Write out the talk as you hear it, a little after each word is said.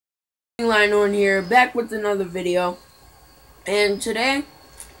Line on here, back with another video, and today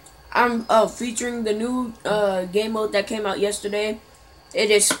I'm featuring the new game mode that came out yesterday. It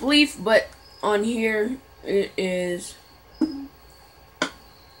is Spleef, but on here it is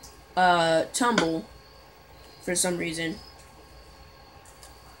Tumble for some reason.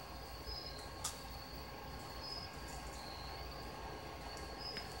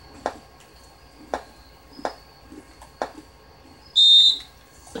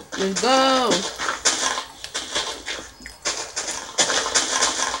 Let's go.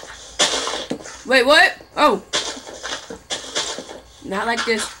 Wait, what? Oh. Not like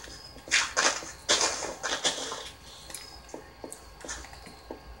this.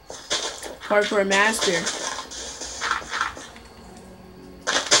 Parkour master.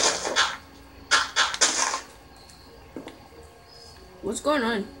 What's going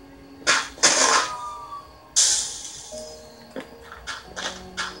on?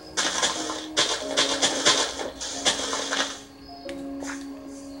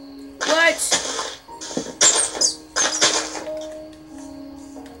 What?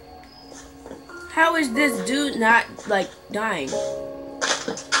 How is this dude not, like, dying?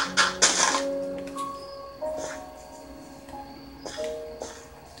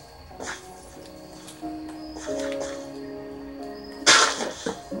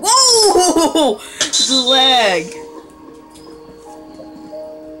 Whoa! The lag.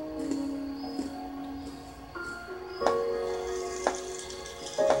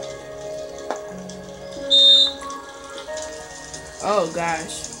 Oh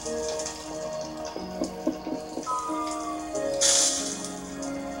gosh.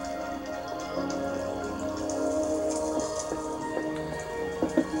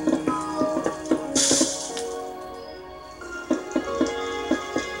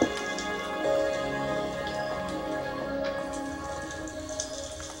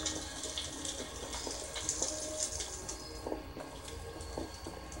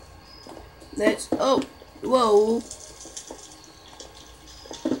 Let's, oh, whoa.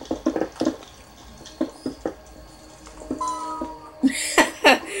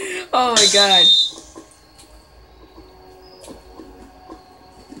 Oh my god.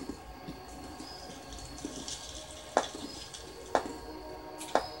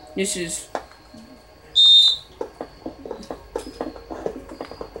 This is...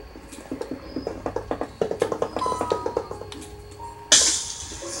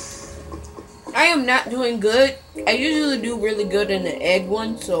 I am not doing good. I usually do really good in the egg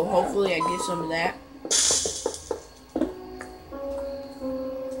one, so hopefully I get some of that.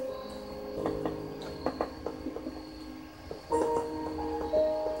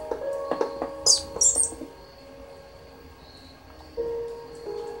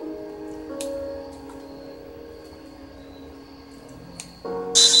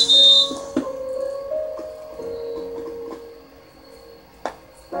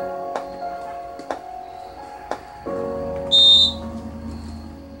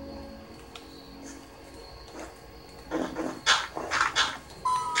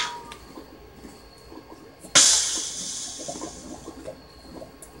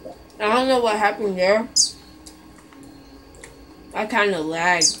 I don't know what happened there. I kind of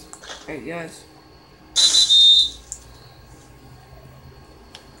lagged, I guess.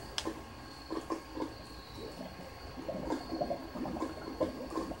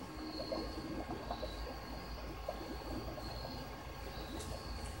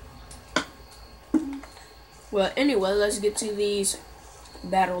 Well, anyway, let's get to these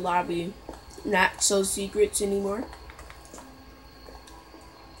battle lobby not so secrets anymore.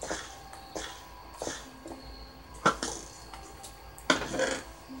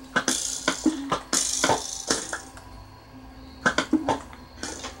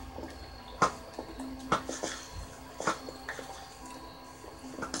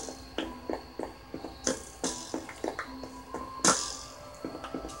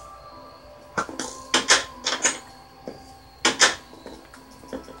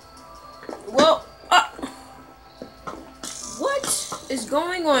 Well, what is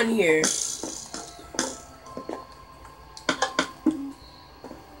going on here?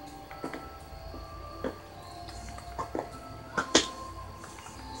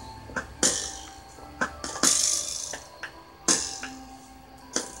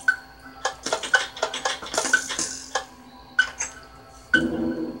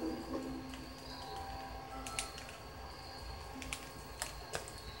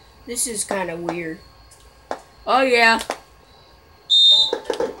 This is kind of weird. Oh yeah.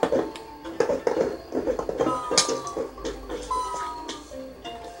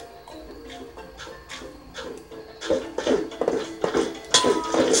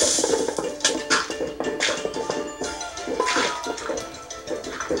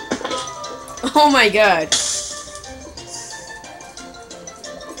 Oh my god.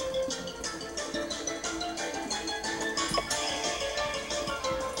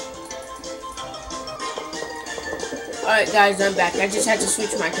 Alright guys, I'm back. I just had to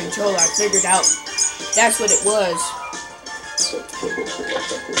switch my controller. I figured out that's what it was.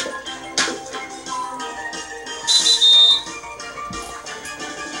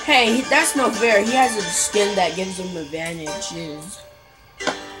 Hey, that's no fair. He has a skin that gives him advantages.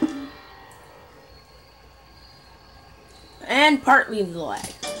 And partly the lag.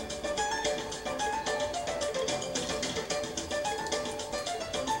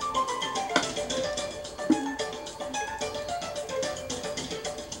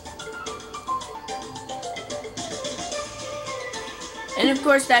 And of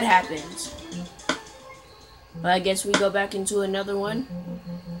course that happens. But I guess we go back into another one.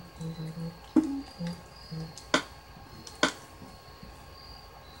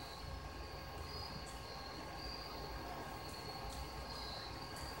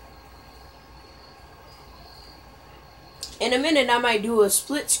 In a minute, I might do a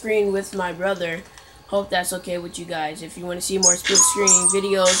split screen with my brother. Hope that's okay with you guys. If you want to see more split screen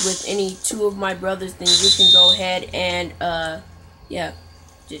videos with any two of my brothers, then you can go ahead and, yeah,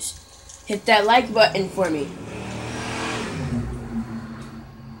 just hit that like button for me.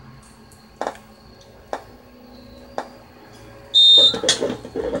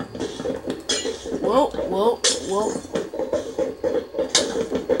 Whoa, whoa, whoa.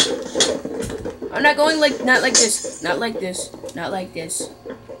 I'm not going like, not like this, not like this, not like this,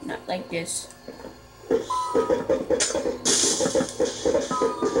 not like this.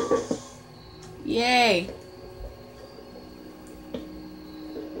 Yay.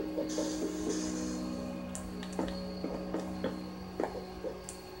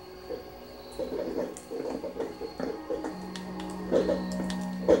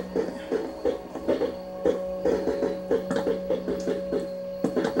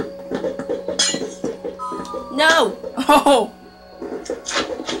 No! Oh!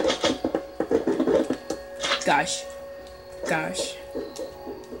 Gosh. Gosh.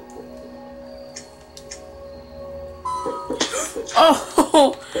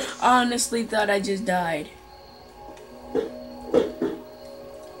 Oh! I honestly thought I just died.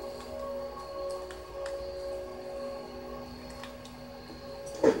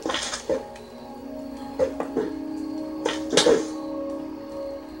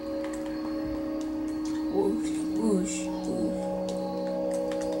 Whoosh, whoosh.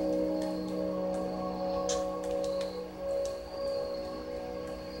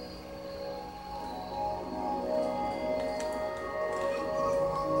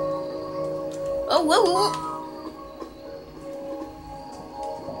 Oh, whoa, whoa.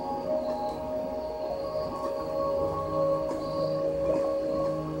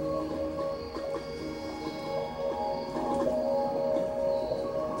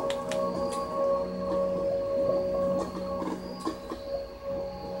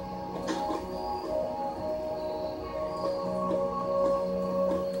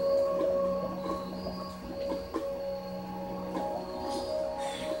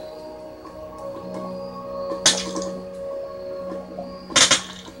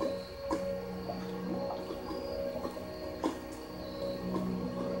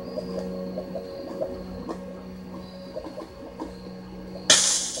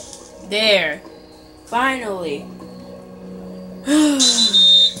 There. Finally.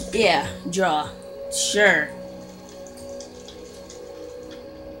 Yeah, draw. Sure.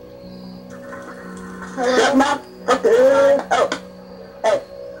 Hello? Oh. Hey.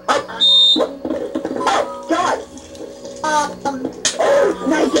 Oh, God.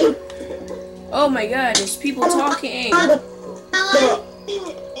 Nike. Oh my god, there's people talking. Can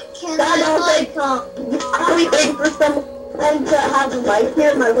I like are we waiting for someone to have a mic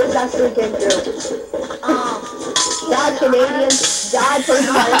here? My voice actually came through. Dad Canadian, Dad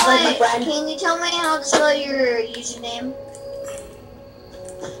person my friend. Can you tell me how to spell your username?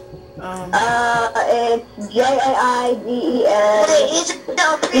 It's J-A-I-D-E-N. Wait, is it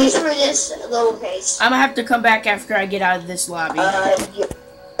uppercase or just lowercase? I'm gonna have to come back after I get out of this lobby. Yeah.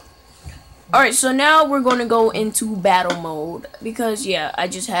 Alright, so now we're gonna go into battle mode. Because, yeah, I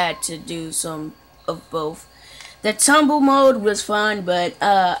just had to do some of both. The tumble mode was fun, but,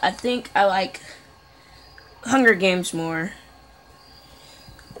 I think I like Hunger Games more.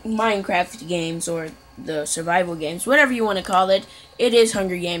 Minecraft games, or the survival games, whatever you want to call it. It is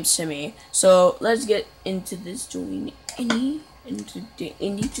Hunger Games to me. So let's get into this.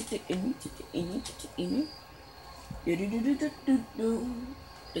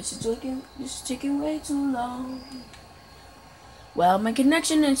 This is taking way too long. Well, my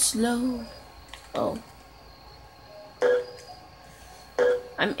connection is slow. Oh.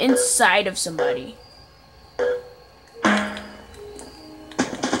 I'm inside of somebody.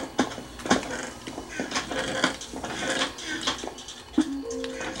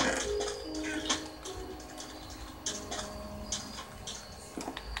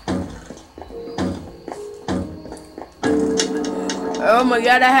 Oh my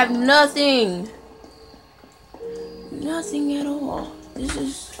god, I have nothing. Nothing at all. This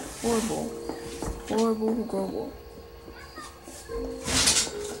is horrible. Horrible, horrible.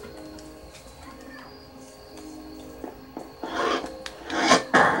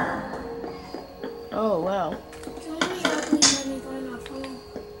 Oh, wow.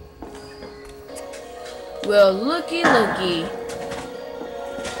 Well, looky, looky.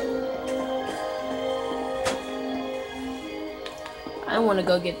 I want to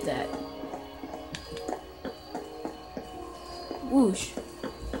go get that. Whoosh.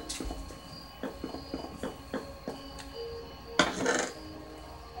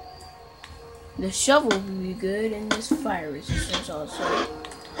 The shovel would be good, and this fire resistance also.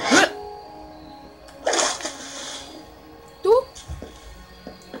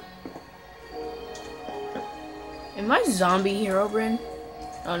 Am I zombie hero, Bryn?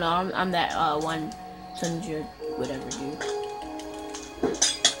 Oh no, I'm that 100 whatever dude.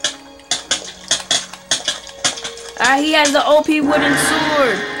 Ah, he has the OP wooden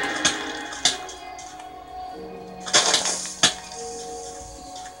sword.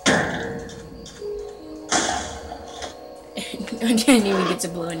 I didn't even get to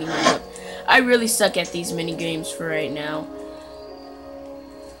blow anyone up. I really suck at these mini games for right now.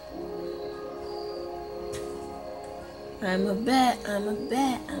 I'm a bat, I'm a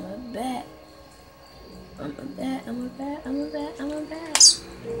bat, I'm a bat. I'm a bat, I'm a bat, I'm a bat, I'm a bat.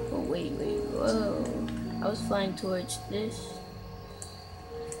 Oh, wait, whoa. I was flying towards this.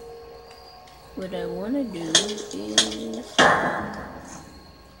 What I want to do is...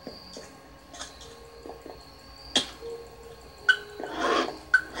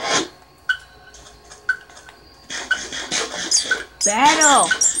 battle!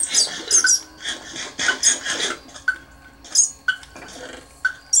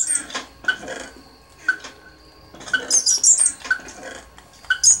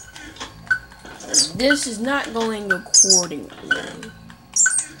 This is not going accordingly.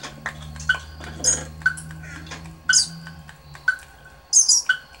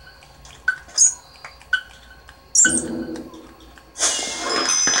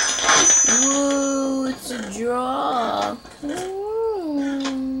 Whoa, it's a draw.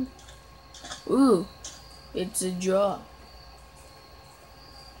 Ooh, it's a draw.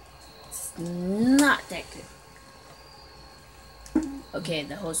 It's not that good. Okay,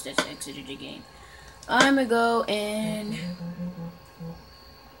 the host has exited the game. I'm gonna go and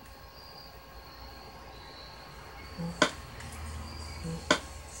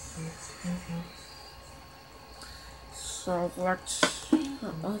select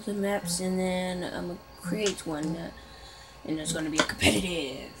all the maps, and then I'm gonna create one, and it's gonna be a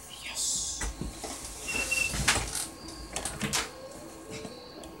competitive. Yes.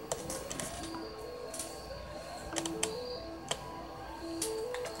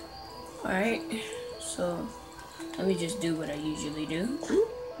 All right. So, let me just do what I usually do.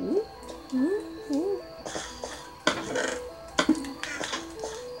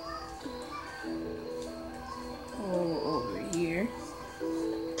 Oh, over here.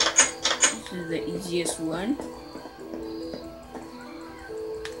 This is the easiest one.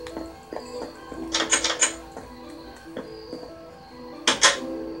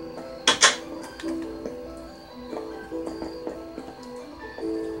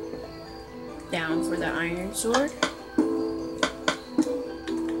 Down for the iron sword.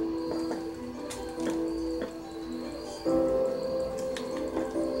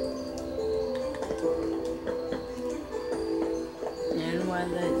 And while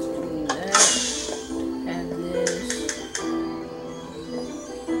that's doing that, have this.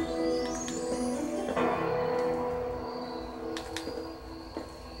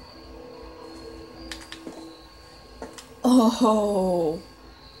 Oh.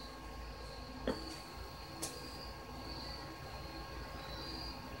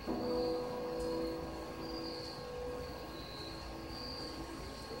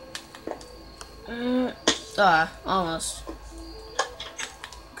 Almost.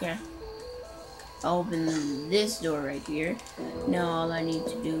 Okay. I'll open this door right here. Now all I need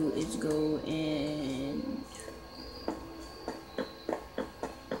to do is go and...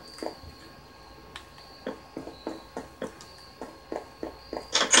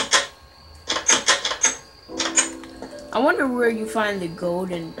 I wonder where you find the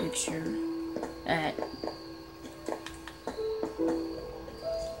golden picture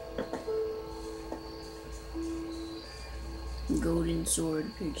diamond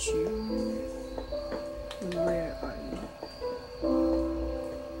sword picture. Where are you?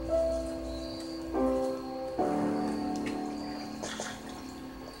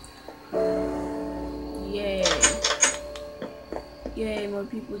 Yay. Yay, more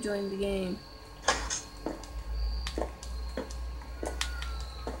people joined the game.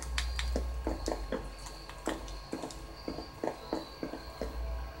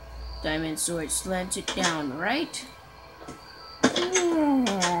 Diamond sword slanted down, right?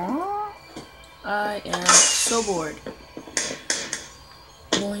 I am so bored.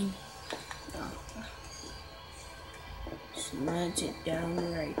 Going. Oh. Slanted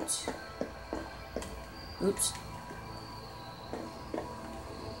down, right. Oops.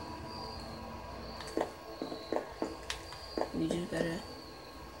 We just gotta.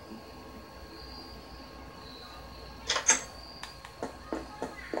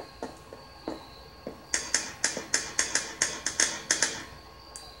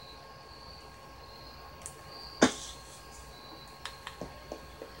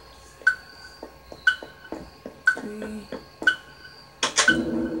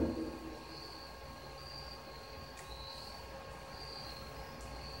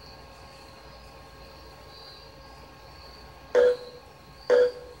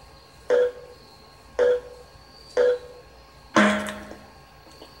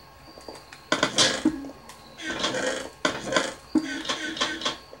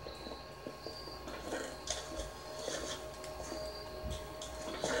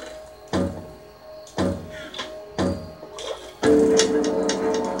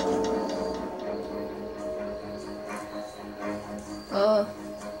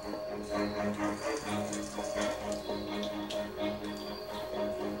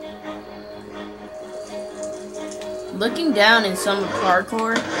 Looking down in some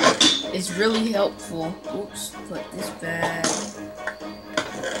parkour is really helpful. Oops, put this back.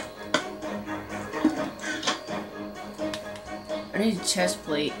 I need a chest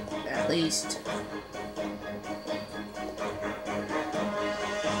plate, at least.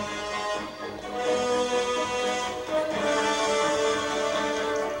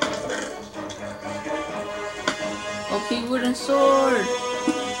 Okay, wooden sword.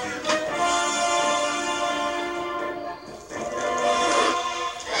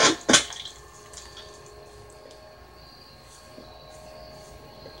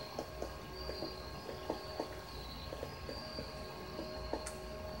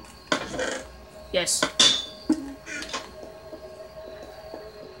 Yes.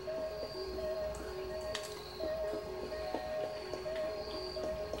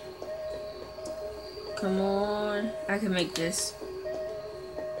 Come on. I can make this.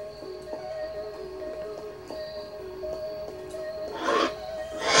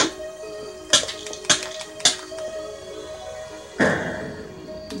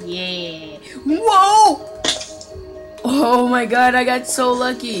 Yeah. Whoa! Oh my god, I got so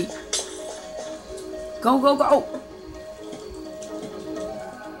lucky. Go, go, go!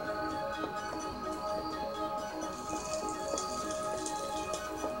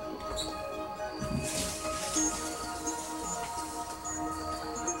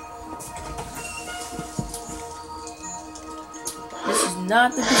 This is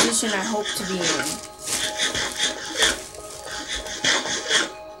not the position I hope to be in.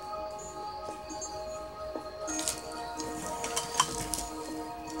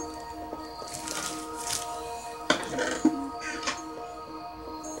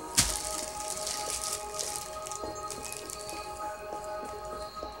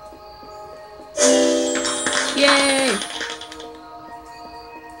 Yay!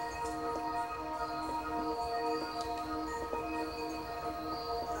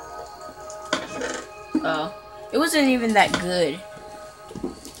 Oh, it wasn't even that good.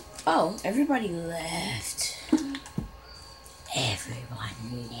 Oh, everybody left.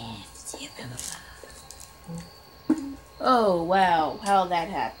 Everyone left. Oh, wow, how that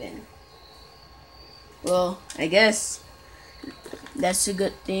happened. Well, I guess that's a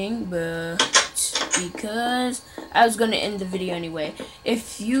good thing, but because I was gonna end the video anyway.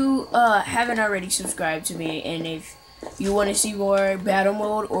 If you haven't already subscribed to me, and if you want to see more battle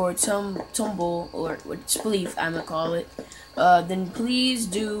mode or tumble or what spleef I'm gonna call it, then please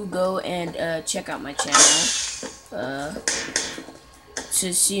do go and check out my channel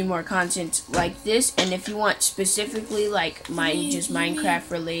to see more content like this. And if you want specifically like my just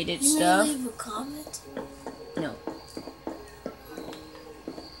Minecraft related stuff, leave a comment? no.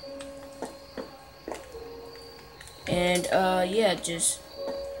 And yeah, just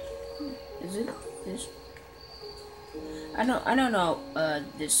is it this? I don't know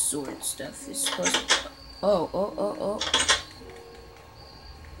this sword stuff is supposed to, oh.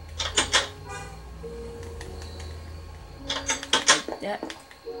 that.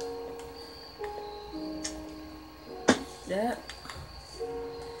 That.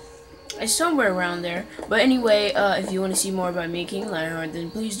 It's somewhere around there. But anyway, if you want to see more about me, King Lionheart, then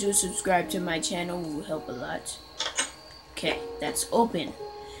please do subscribe to my channel. It will help a lot. Okay, that's open.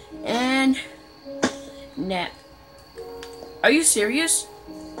 And nap. Are you serious?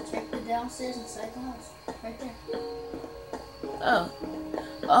 Check the downstairs inside the house. Right there. Oh.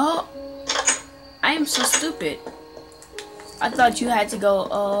 Oh. I am so stupid. I thought you had to go.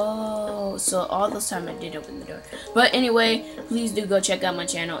 Oh, so all this time I did open the door. But anyway, please do go check out my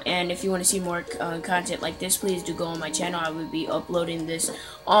channel. And if you want to see more content like this, please do go on my channel. I will be uploading this,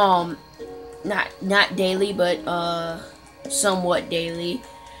 not daily, but somewhat daily.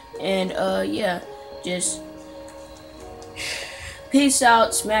 And yeah, just peace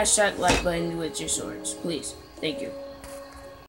out. Smash that like button with your swords, please. Thank you.